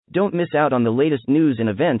Don't miss out on the latest news and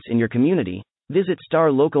events in your community. Visit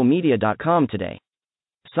starlocalmedia.com today.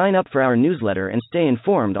 Sign up for our newsletter and stay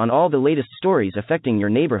informed on all the latest stories affecting your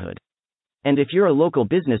neighborhood. And if you're a local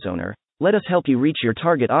business owner, let us help you reach your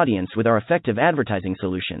target audience with our effective advertising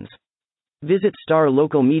solutions. Visit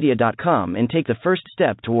starlocalmedia.com and take the first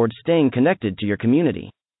step towards staying connected to your community.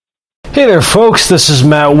 Hey there, folks. This is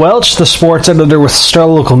Matt Welch, the sports editor with Star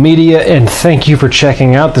Local Media, and thank you for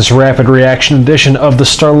checking out this rapid reaction edition of the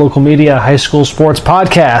Star Local Media High School Sports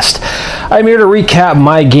Podcast. I'm here to recap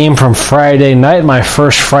my game from Friday night, my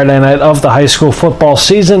first Friday night of the high school football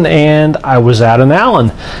season, and I was out in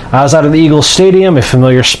Allen. I was out at the Eagles Stadium, a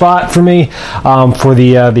familiar spot for me, for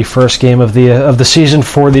the first game of the season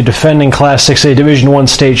for the defending Class 6A Division I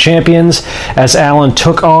state champions, as Allen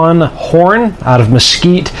took on Horn out of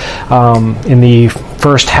Mesquite. In the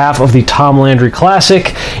first half of the Tom Landry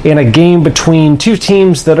Classic, in a game between two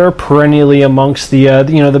teams that are perennially amongst the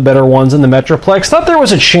better ones in the Metroplex. Thought there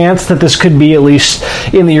was a chance that this could be, at least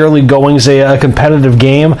in the early goings, a competitive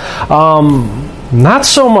game. Not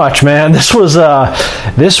so much, man. This was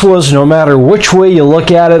no matter which way you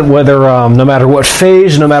look at it, whether no matter what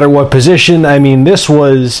phase, no matter what position. I mean, this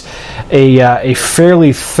was a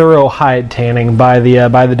fairly thorough hide tanning by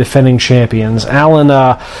the defending champions.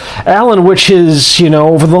 Allen, which is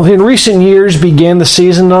in recent years began the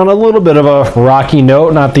season on a little bit of a rocky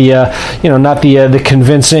note. Not the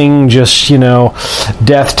convincing just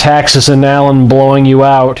death, taxes, and Allen blowing you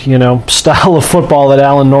out style of football that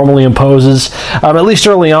Allen normally imposes. At least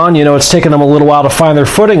early on, it's taken them a little while to find their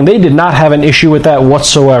footing. They did not have an issue with that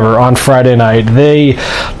whatsoever on Friday night. They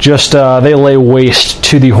just they lay waste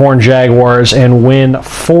to the Horn Jaguars and win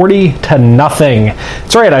 40-0.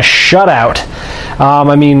 That's right, a shutout. I'm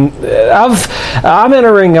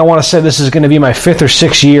entering, I want to say this is going to be my 5th or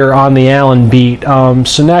 6th year on the Allen beat.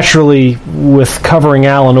 So naturally, with covering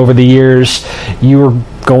Allen over the years, you were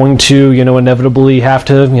going to, inevitably have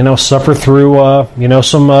to, suffer through,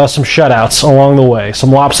 some shutouts along the way,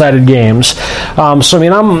 some lopsided games. I'm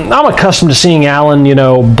accustomed to seeing Allen,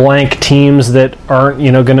 blank teams that aren't,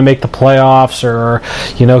 going to make the playoffs or,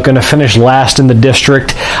 going to finish last in the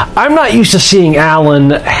district. I'm not used to seeing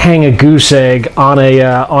Allen hang a goose egg on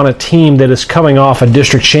a team that is coming off a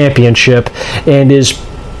district championship and is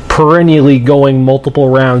perennially going multiple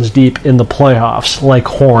rounds deep in the playoffs, like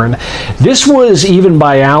Horn. This was, even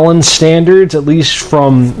by Allen standards, at least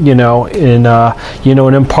from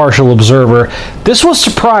an impartial observer, this was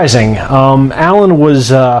surprising. Allen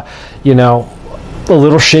was a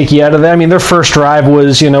little shaky out of that. Their first drive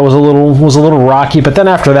was a little rocky, but then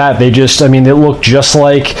after that, they just, it looked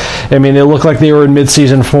like they were in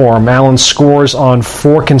midseason form. Allen scores on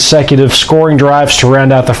 4 consecutive scoring drives to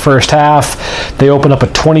round out the first half. They open up a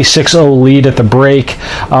 26-0 lead at the break,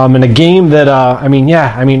 in a game that,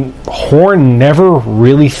 Horn never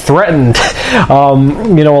really threatened. A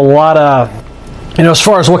lot of, as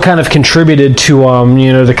far as what kind of contributed to,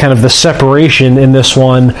 the kind of the separation in this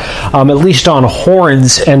one, at least on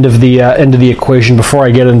Horn's end of the equation, before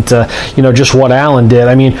I get into, just what Allen did.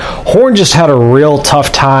 Horn just had a real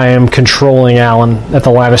tough time controlling Allen at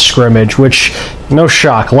the line of scrimmage, which, no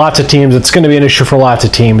shock. Lots of teams, it's going to be an issue for lots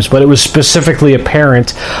of teams, but it was specifically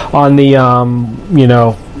apparent on the,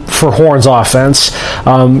 for Horn's offense.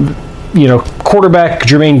 Quarterback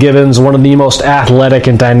Jermaine Givens, one of the most athletic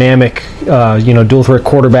and dynamic, dual threat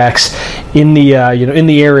quarterbacks in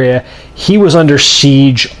the area. He was under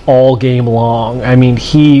siege all game long.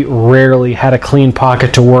 He rarely had a clean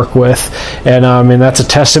pocket to work with, and that's a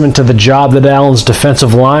testament to the job that Allen's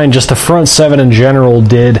defensive line, just the front seven in general,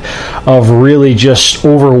 did of really just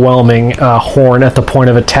overwhelming Horn at the point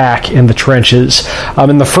of attack in the trenches.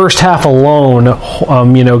 In the first half alone,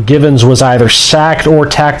 Givens was either sacked or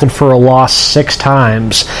tackled for a loss 6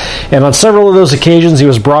 times, and on several of those occasions, he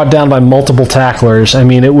was brought down by multiple tacklers.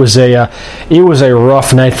 It was a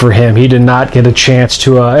rough night for him. He did not get a chance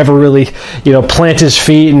to ever really, plant his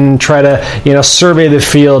feet and try to, survey the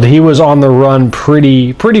field. He was on the run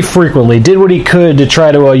pretty frequently. Did what he could to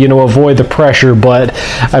try to, avoid the pressure, but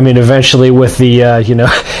eventually with the,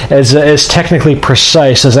 as technically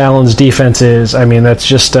precise as Allen's defense is, that's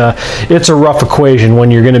just it's a rough equation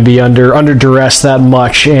when you're going to be under duress that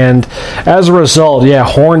much. And as a result,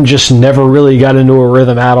 Horn just never really got into a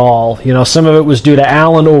rhythm at all. Some of it was due to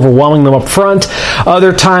Allen overwhelming them up front.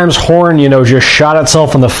 Other times, Horn, just shot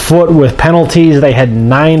itself in the foot with penalties. They had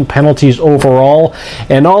 9 penalties overall,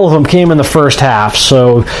 and all of them came in the first half.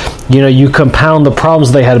 So, you compound the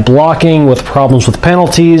problems they had blocking with problems with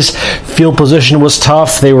penalties. Field position was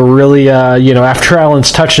tough. They were really, after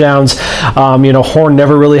Allen's touchdowns, Horn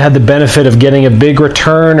never really had the benefit of getting a big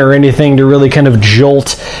return or anything to really kind of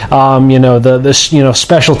jolt, the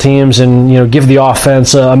special teams and, give the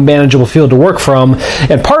offense a manageable field to work from.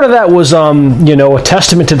 And part of that was, a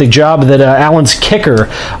testament to the job that Allen's kicker,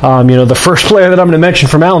 the first player that I'm going to mention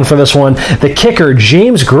from Allen for this one, the kicker,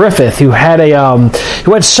 James Griffith, who had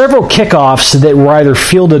several kickoffs that were either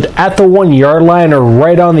fielded at the 1-yard line or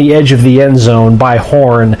right on the edge of the end zone by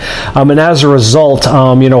Horn. And as a result,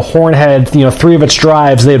 Horn had, 3 of its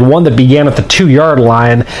drives. They had one that began at the 2-yard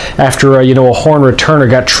line after, a Horn returner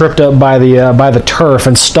got tripped up by the turf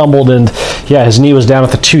and stumbled, and his knee was down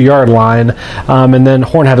at the 2-yard line. And then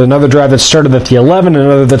Horn had another drive that started at the 11, and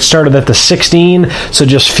another that started at the 16. So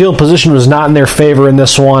just field position was not in their favor in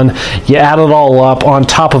this one. You add it all up on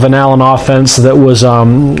top of an Allen offense that was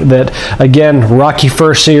again, rocky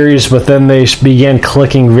first series, but then they began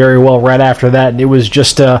clicking very well right after that. And it was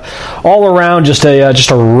just all around just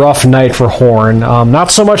a rough night for Horn.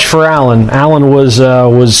 Not so much for Allen. Allen was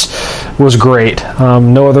great.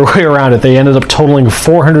 No other way around it. They ended up totaling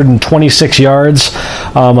 426 yards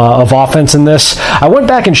of offense in this. I went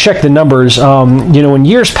back and checked the numbers. In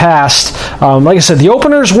years past, like I said, the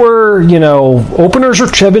openers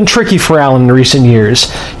have been tricky for Allen in recent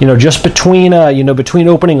years. Just between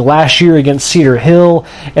opening last year against Cedar Hill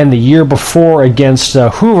and the year before against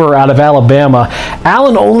Hoover out of Alabama,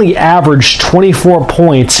 Allen only averaged 24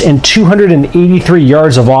 points and 283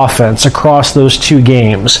 yards of offense across those 2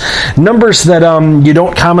 games. Numbers that you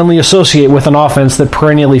don't commonly associate with an offense that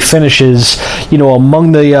perennially finishes,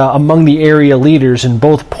 among the area leaders in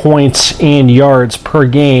both points and yards per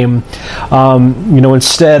game.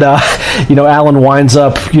 Instead, Allen winds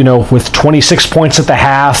up, with 26 points at the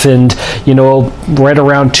half and, right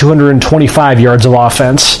around 225 yards of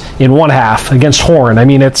offense in one half against Horn.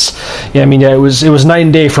 It was night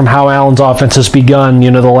and day from how Allen's offense has begun,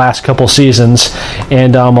 the last couple seasons,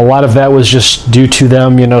 and a lot of that was just due to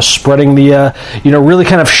them, spreading the, really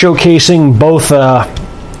kind of showcasing both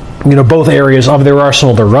areas of their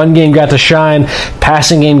arsenal. The run game got to shine,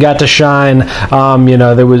 passing game got to shine.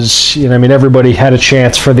 There was, everybody had a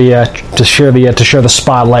chance for to share the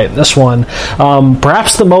spotlight in this one.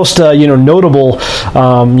 Perhaps the most, notable,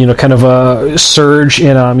 kind of a surge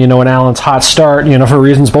in, in Allen's hot start, for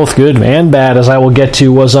reasons both good and bad, as I will get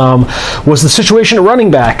to, was the situation at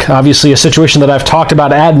running back. Obviously, a situation that I've talked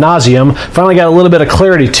about ad nauseum. Finally got a little bit of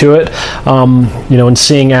clarity to it, in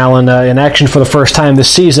seeing Allen in action for the first time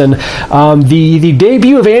this season. The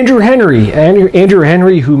debut of Andrew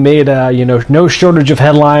Henry, who made no shortage of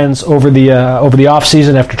headlines over the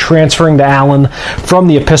offseason after transferring to Allen from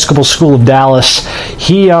the Episcopal School of Dallas.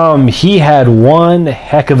 He had one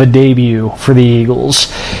heck of a debut for the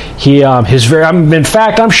Eagles. In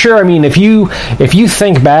fact, I'm sure. If you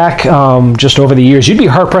think back just over the years, you'd be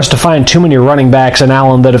hard pressed to find too many running backs in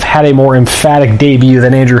Allen that have had a more emphatic debut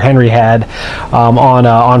than Andrew Henry had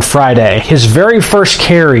on Friday. His very first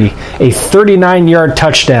carry, a 39-yard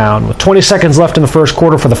touchdown with 20 seconds left in the first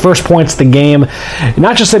quarter for the first points of the game.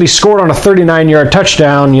 Not just that he scored on a 39-yard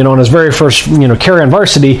touchdown, on his very first carry on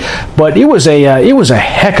varsity, but it was a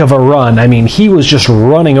heck of a run. He was just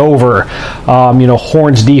running over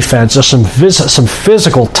Horn's defense. Just some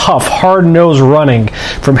physical, tough, hard-nosed running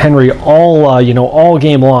from Henry all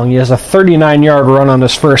game long. He has a 39-yard run on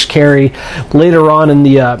his first carry. Later on in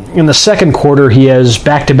the second quarter, he has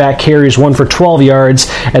back-to-back carries, one for 12 yards,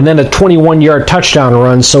 and then a 21-yard touchdown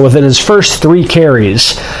run. So within his first 3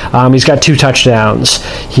 carries, he's got 2 touchdowns.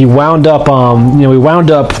 He wound up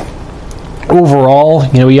overall,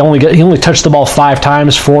 he only touched the ball 5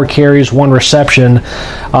 times, 4 carries, 1 reception.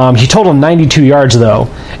 He totaled 92 yards though,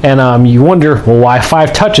 and you wonder, well, why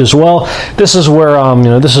 5 touches? Well, this is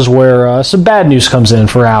where some bad news comes in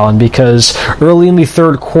for Allen, because early in the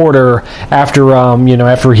third quarter,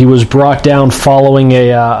 after he was brought down following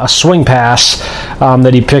a swing pass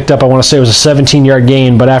that he picked up, I want to say it was a 17-yard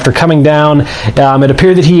gain, but after coming down, it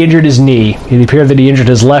appeared that he injured his knee. It appeared that he injured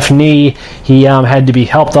his left knee. He had to be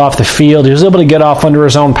helped off the field. He was able to get off under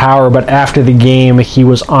his own power, but after the game, he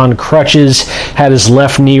was on crutches, had his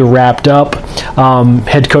left knee wrapped up.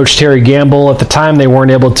 Head coach Terry Gamble, at the time, they weren't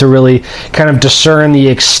able to really kind of discern the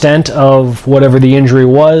extent of whatever the injury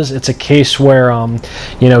was. It's a case where,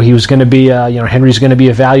 he was going to be, Henry's going to be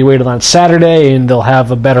evaluated on Saturday, and they'll have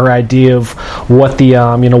a better idea of what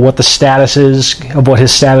the status is of what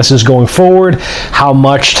his status is going forward, how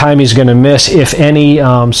much time he's going to miss, if any.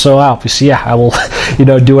 So obviously, I will,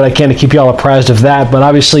 do what I can to keep you all apprised of that. But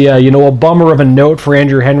obviously, a bummer of a note for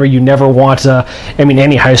Andrew Henry. You never want,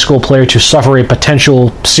 any high school player to suffer a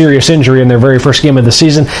potential serious injury in their very first game of the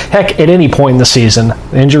season. Heck, at any point in the season,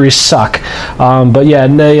 injuries suck. But yeah,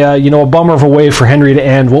 a bummer of a way for Henry to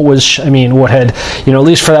end what had, at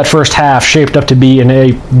least for that first half, shaped up to be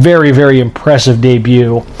a very, very impressive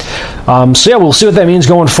debut. We'll see what that means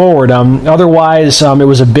going forward. Otherwise, it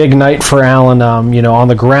was a big night for Allen. On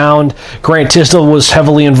the ground, Grant Tisdale was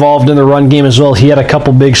heavily involved in the run game as well. He had a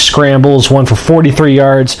couple big scrambles, one for 43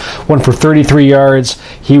 yards, one for 33 yards.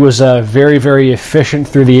 He was very, very efficient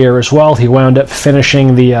through the air as well. He wound up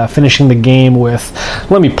finishing the game with,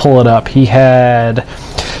 let me pull it up. He had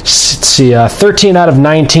 13 out of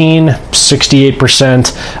 19,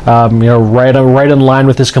 68%. Right in line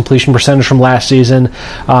with his completion percentage from last season.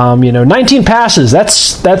 19 passes.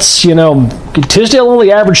 That's Tisdale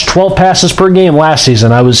only averaged 12 passes per game last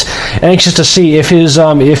season. I was anxious to see if his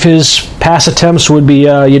pass attempts would be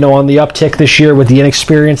on the uptick this year with the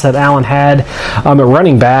inexperience that Allen had at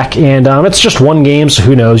running back. And it's just one game, so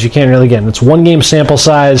who knows? You can't really, it's one game sample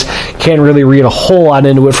size. Can't really read a whole lot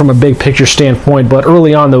into it from a big picture standpoint. But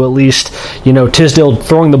early on, though, at least, Tisdale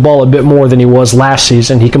throwing the ball a bit more than he was last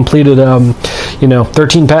season. He completed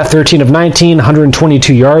 13 of 19,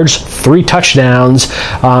 122 yards, 3 touchdowns.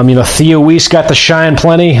 Theo Weiss got the shine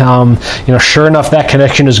plenty. Sure enough, that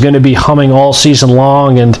connection is going to be humming all season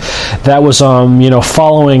long, and that was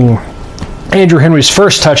following Andrew Henry's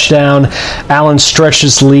first touchdown. Allen stretched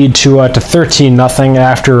his lead to 13-0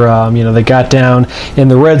 after they got down in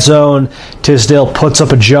the red zone. Tisdale puts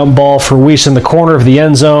up a jump ball for Weiss in the corner of the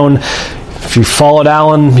end zone. If you followed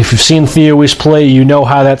Allen, if you've seen Theo Weiss play, you know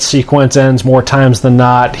how that sequence ends more times than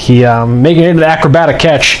not. He making an acrobatic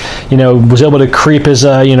catch, was able to creep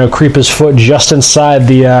his foot just inside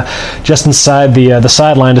the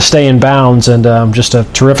sideline to stay in bounds, and just a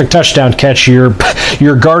terrific touchdown catch. Your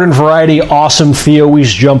garden variety, awesome Theo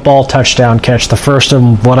Weiss jump ball touchdown catch, the first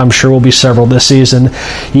of what I'm sure will be several this season.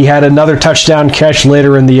 He had another touchdown catch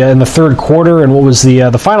later in the third quarter, and what was the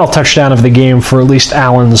final touchdown of the game for at least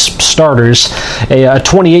Allen's starters. A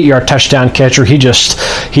 28-yard touchdown catcher. He just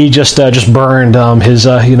burned his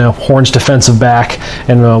Horns defensive back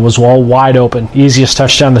and was all wide open. Easiest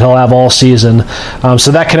touchdown that he'll have all season.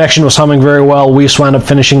 So that connection was humming very well. Weiss wound up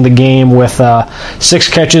finishing the game with 6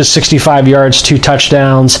 catches, 65 yards, 2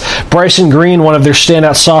 touchdowns. Bryson Green, one of their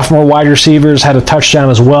standout sophomore wide receivers, had a touchdown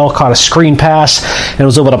as well. Caught a screen pass and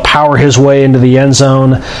was able to power his way into the end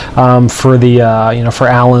zone for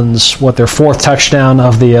Allen's their 4th touchdown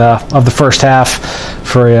of the first half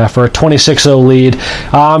for a 26-0 lead.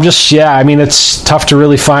 It's tough to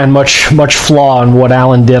really find much flaw in what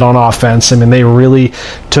Allen did on offense. They really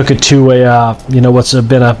took it to what's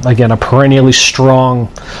been a perennially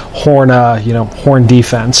strong Horn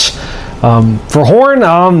defense. For Horn,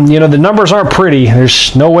 the numbers aren't pretty.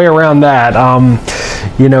 There's no way around that.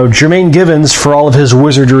 Jermaine Givens, for all of his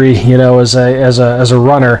wizardry, as a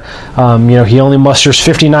runner, he only musters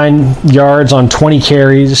 59 yards on 20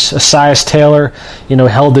 carries. Asias Taylor,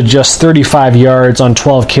 held to just 35 yards on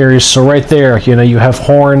 12 carries. So right there, you have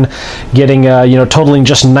Horn getting, totaling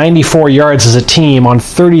just 94 yards as a team on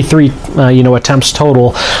 33, attempts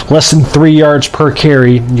total, less than 3 yards per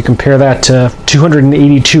carry. You compare that to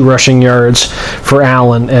 282 rushing yards for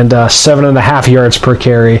Allen and 7.5 yards per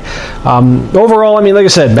carry. Overall, like I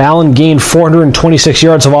said, Allen gained 426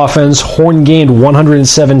 yards of offense. Horn gained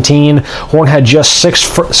 117. Horn had just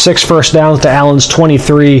six first downs to Allen's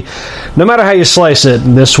 23. No matter how you slice it,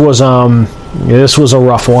 this was a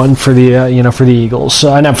rough one for the for the Eagles.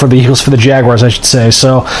 Not for the Eagles, for the Jaguars, I should say.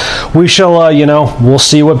 So we shall we'll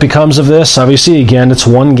see what becomes of this. Obviously, again, it's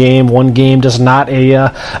one game. One game does not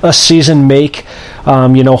a season make.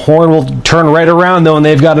 Horn will turn right around though, and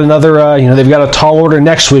they've got another. They've got a tall order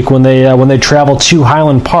next week when they travel to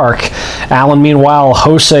Highland Park. Allen, meanwhile,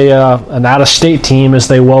 hosts an out-of-state team as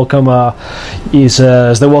they welcome East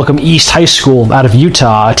High School out of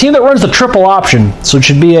Utah, a team that runs the triple option. So it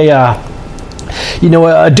should be a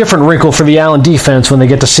different wrinkle for the Allen defense when they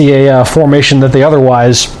get to see a formation that they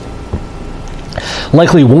otherwise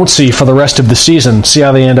likely won't see for the rest of the season. See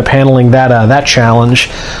how they end up handling that challenge.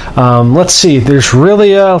 Let's see. There's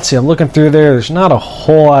really I'm looking through there. There's not a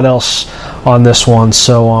whole lot else on this one.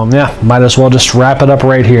 So might as well just wrap it up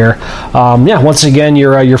right here. Once again,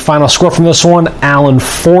 your final score from this one: Allen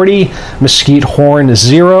 40, Mesquite Horn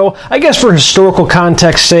 0. I guess for historical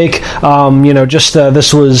context sake,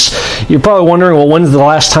 this was, you're probably wondering, well, when's the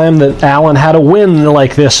last time that Allen had a win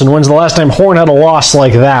like this, and when's the last time Horn had a loss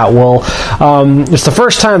like that? Well, it's the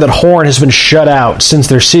first time that Horn has been shut out since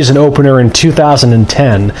their season opener in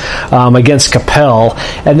 2010 against Capel.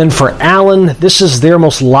 And then for Allen, this is their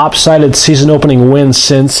most lopsided season opening win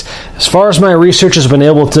since, as far as my research has been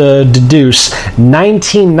able to deduce,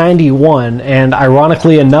 1991. And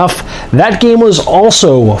ironically enough, that game was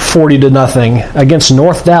also 40-0 against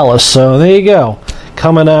North Dallas. So there you go.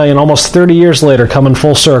 Coming almost 30 years later, coming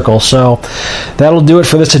full circle. So that'll do it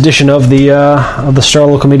for this edition of the Star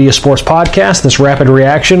Local Media Sports Podcast, this rapid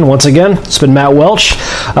reaction. Once again, it's been Matt Welch.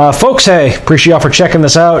 Folks, hey, appreciate y'all for checking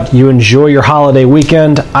this out. You enjoy your holiday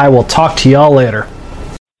weekend. I will talk to y'all later.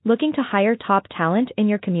 Looking to hire top talent in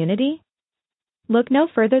your community? Look no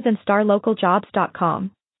further than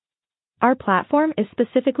starlocaljobs.com. Our platform is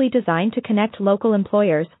specifically designed to connect local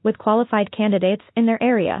employers with qualified candidates in their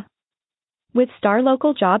area. With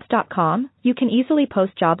starlocaljobs.com, you can easily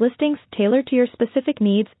post job listings tailored to your specific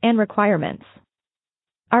needs and requirements.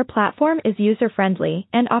 Our platform is user-friendly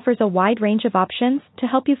and offers a wide range of options to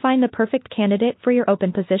help you find the perfect candidate for your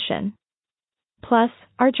open position. Plus,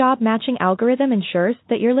 our job matching algorithm ensures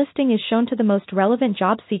that your listing is shown to the most relevant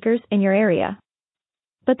job seekers in your area.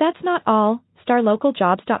 But that's not all.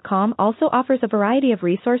 starlocaljobs.com also offers a variety of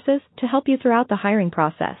resources to help you throughout the hiring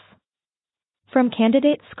process. From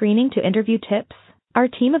candidate screening to interview tips, our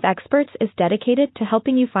team of experts is dedicated to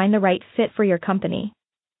helping you find the right fit for your company.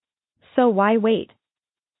 So why wait?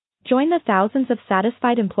 Join the thousands of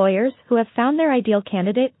satisfied employers who have found their ideal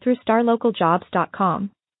candidate through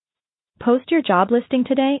starlocaljobs.com. Post your job listing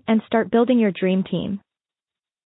today and start building your dream team.